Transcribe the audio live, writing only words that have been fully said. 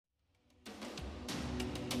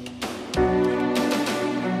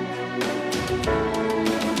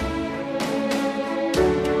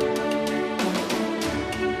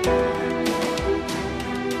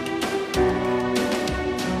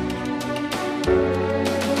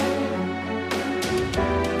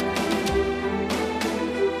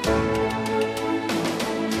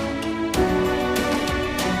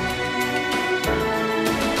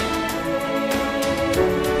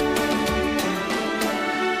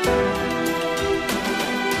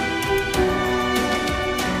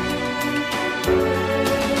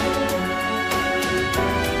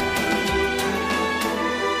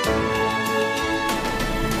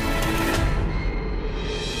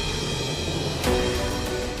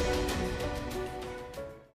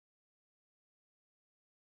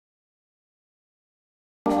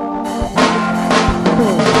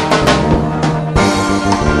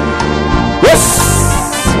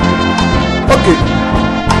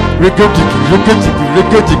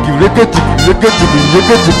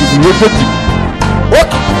What?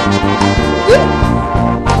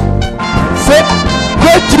 Say,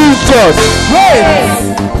 great Jesus. Praise.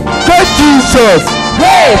 Great Jesus.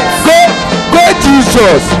 Praise. Great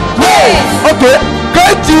Jesus. Praise. Okay.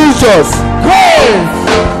 Great Jesus. Praise.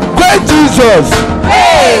 Great Jesus.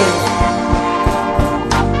 Praise.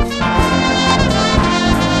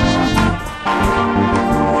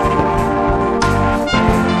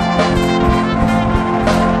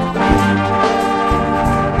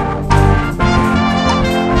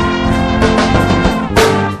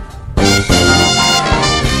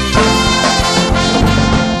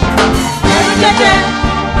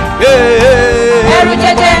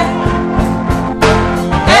 ERUJEJE.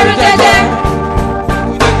 ERUJEJE.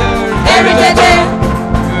 ERUJEJE.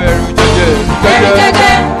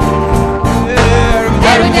 ERUJEJE.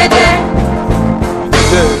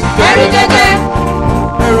 ERUJEJE.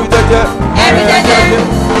 ERUJEJE.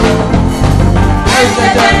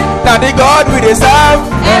 ERUJEJE. Now the God we dey serve,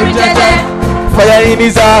 ERUJEJE. fire in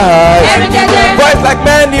his eyes, ERUJEJE. voice like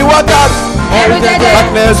many waters, ERUJEJE.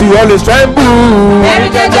 darkness we always tremble.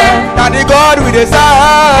 ERUJEJE. Now the God we dey serve,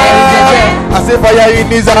 I say fire in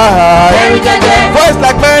his eyes, ERUJEJE. voice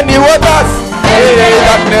like many waters, hey,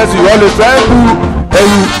 darkness we always tremble.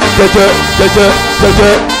 ERUJEJE, jeje, jeje,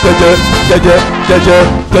 jeje, jeje, jeje,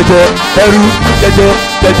 jeje, ERUJEJE,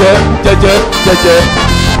 jeje, jeje, jeje.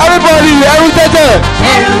 Everybody, ERUJEJE.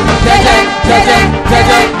 ERUJEJE. Jeje, jeje,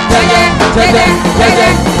 jeje, jeje, jeje,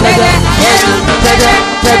 jeje. ERUJEJE.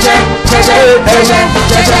 Jeje, jeje, jeje,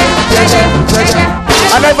 jeje, jeje, jeje.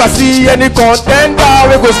 I never see any contender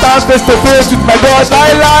we go stand face to face with my God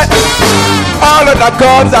like all of the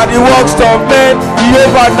gods are the works of men.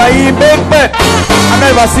 Jehovah na he make men. I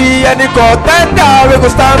never see any contender we go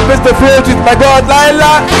stand face to face with my God like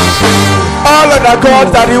all of the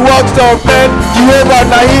gods are the works of men. Jehovah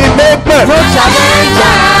na he make men. No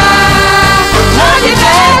challenger, no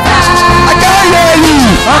defender. I can't hear you.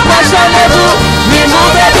 Unquestionable,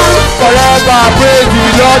 immovable. Forever praise the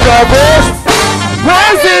Lord of hosts.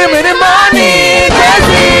 Praise him in the morning, praise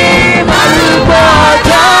him arúgbó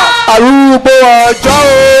ọjọ́. Arúgbó ọjọ́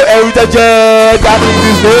o, ERUJEJE, that is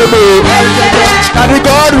his name o. ERUJEJE. Na the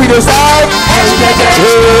God we dey serve, ERUJEJE.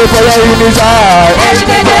 hey, fire in his eye,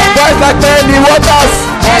 ERUJEJE. voice like many waters,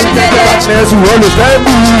 ERUJEJE. darkness we always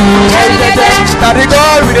tremble. ERUJEJE. Na the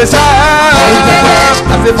God we dey serve,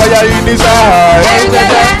 I say fire in his eye,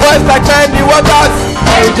 ERUJEJE. voice like many waters,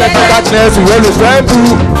 ERUJEJE. darkness we always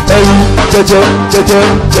tremble. ERUJEJE, jeje,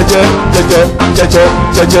 jeje, jeje, jeje,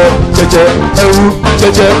 jeje, jeje,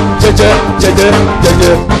 ERUJEJE, jeje, jeje,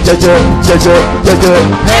 jeje, jeje, jeje, jeje.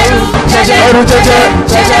 ERUJEJE. ERUJEJE,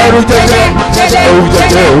 ERUJEJE, ERUJEJE,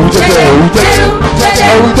 ERUJEJE,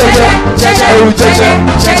 ERUJEJE, ERUJEJE,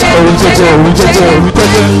 ERUJEJE,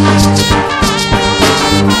 ERUJEJE.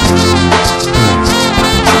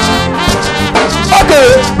 Okay,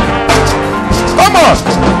 come on.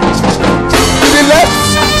 To the left,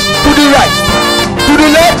 to the right, to the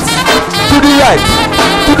left, to the right,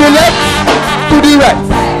 to the left, to the right,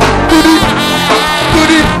 to the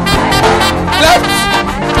left,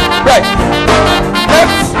 right,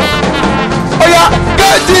 left. Oh yeah,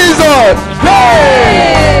 get Jesus!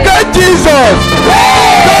 Get Jesus!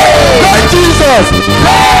 Get Jesus!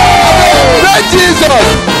 Get Jesus!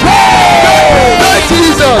 Get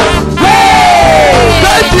Jesus!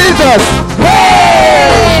 Get Jesus!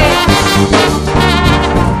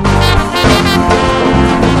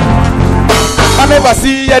 I never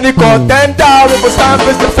see any contender we go stand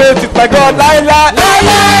face to face with my God like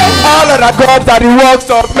all of the gods are the works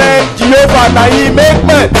of men. Jehovah na he make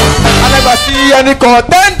men. I never see any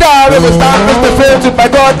contender we go stand face to face with my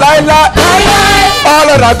God like all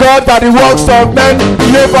of the gods are the works of men.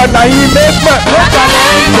 Jehovah na he make men. No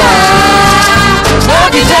challenger, no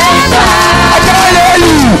defender. I can't hear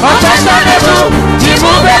you. Unquestionable,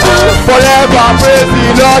 immovable. Forever praise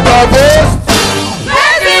the Lord of hosts.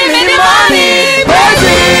 Praise him in the morning, praise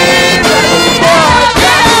him arúgbó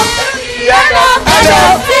ọjọ́. End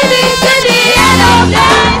of till the end of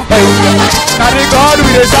life. Na the God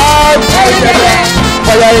we dey serve, ERUJEJE.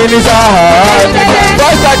 fire in his eye,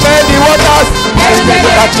 voice like many waters, ERUJEJE.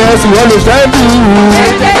 darkness we always tremble.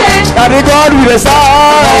 ERUJEJE. Na the God we dey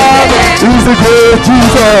serve, he's the great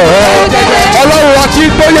Jesus. Ọlọ́run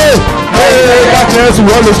Akíntóyè, darkness we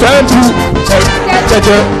always tremble.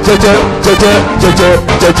 Jeje, jeje, jeje, jeje,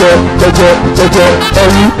 jeje, jeje, jeje,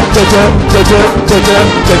 ERUJEJE, jeje, jeje,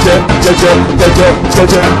 jeje, jeje, jeje,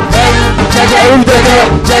 jeje. ERUJEJE,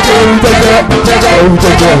 ERUJEJE, ERUJEJE,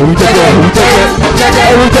 ERUJEJE, ERUJEJE,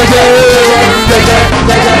 ERUJEJE, jeje,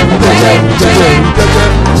 jeje, jeje, jeje,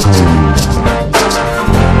 jeje.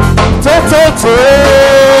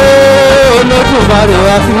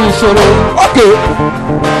 àfi ìṣòro. Okay.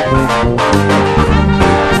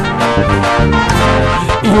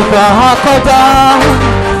 Ìbà akọ́dá,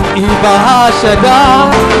 ìbà aṣẹ̀dá,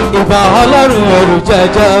 ìbà ọlọ́run ẹ̀rù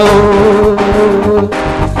jẹjẹ o.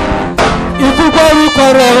 Ikú gbórúkọ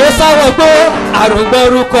rẹ̀ ó sáwọ́ gbó, àrùn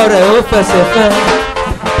gbórúkọ rẹ̀ ó fẹsẹ̀ fẹ́.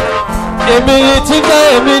 Èmi tí ń gbẹ́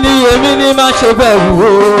èmi ni má ṣe bẹ̀rù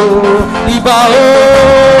o. Ìbà o,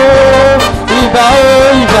 ìbà o,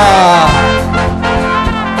 ìbà.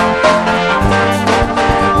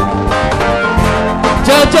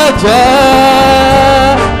 Jẹ́jẹ́jẹ́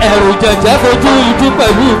ẹ̀rù jẹ̀jẹ̀ fojú ikú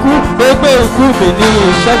pẹ̀lú ikú ó gbé ikú mi ní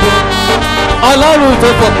ìṣẹ́gun. Ọlọ́run tó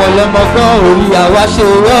fọ̀pọ̀ lẹ́mọ̀gbọ́n orí àwa ṣe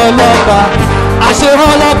rán lọ́ba.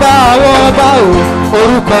 Àṣerán lọ́ba àwọn ọba o,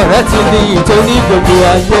 orúkọ rẹ̀ ti ní ìtò ní gbogbo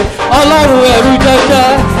ayé. Ọlọ́run ẹ̀rù jẹ̀jẹ̀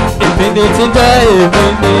èmi ni ti jẹ́ èmi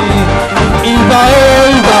ni. Ìbà o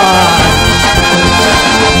ìbà.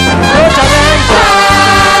 No challenger,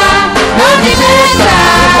 No defender.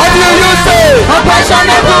 what do you say?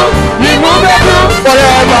 Unquestionable, immovable.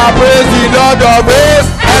 Forever praise the Lord of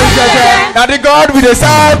hosts. Now the God with the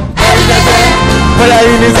sun, fire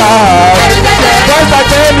in his heart. Christ that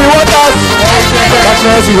came the waters,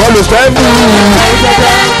 darkness will always tremble.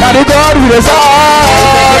 Now the God with the sun,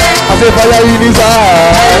 I say fire in his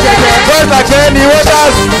heart. Christ that came the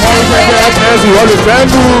waters, darkness will always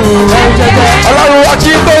tremble. Ọlọ́run wa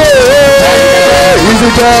kí tó easy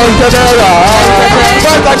just general.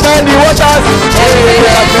 Christ that came the waters,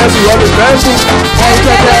 darkness will always tremble.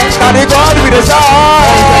 Now the God with the sun,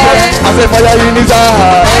 I say fire in his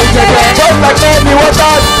heart. Christ that came the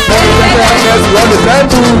waters, darkness will always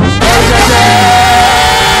tremble.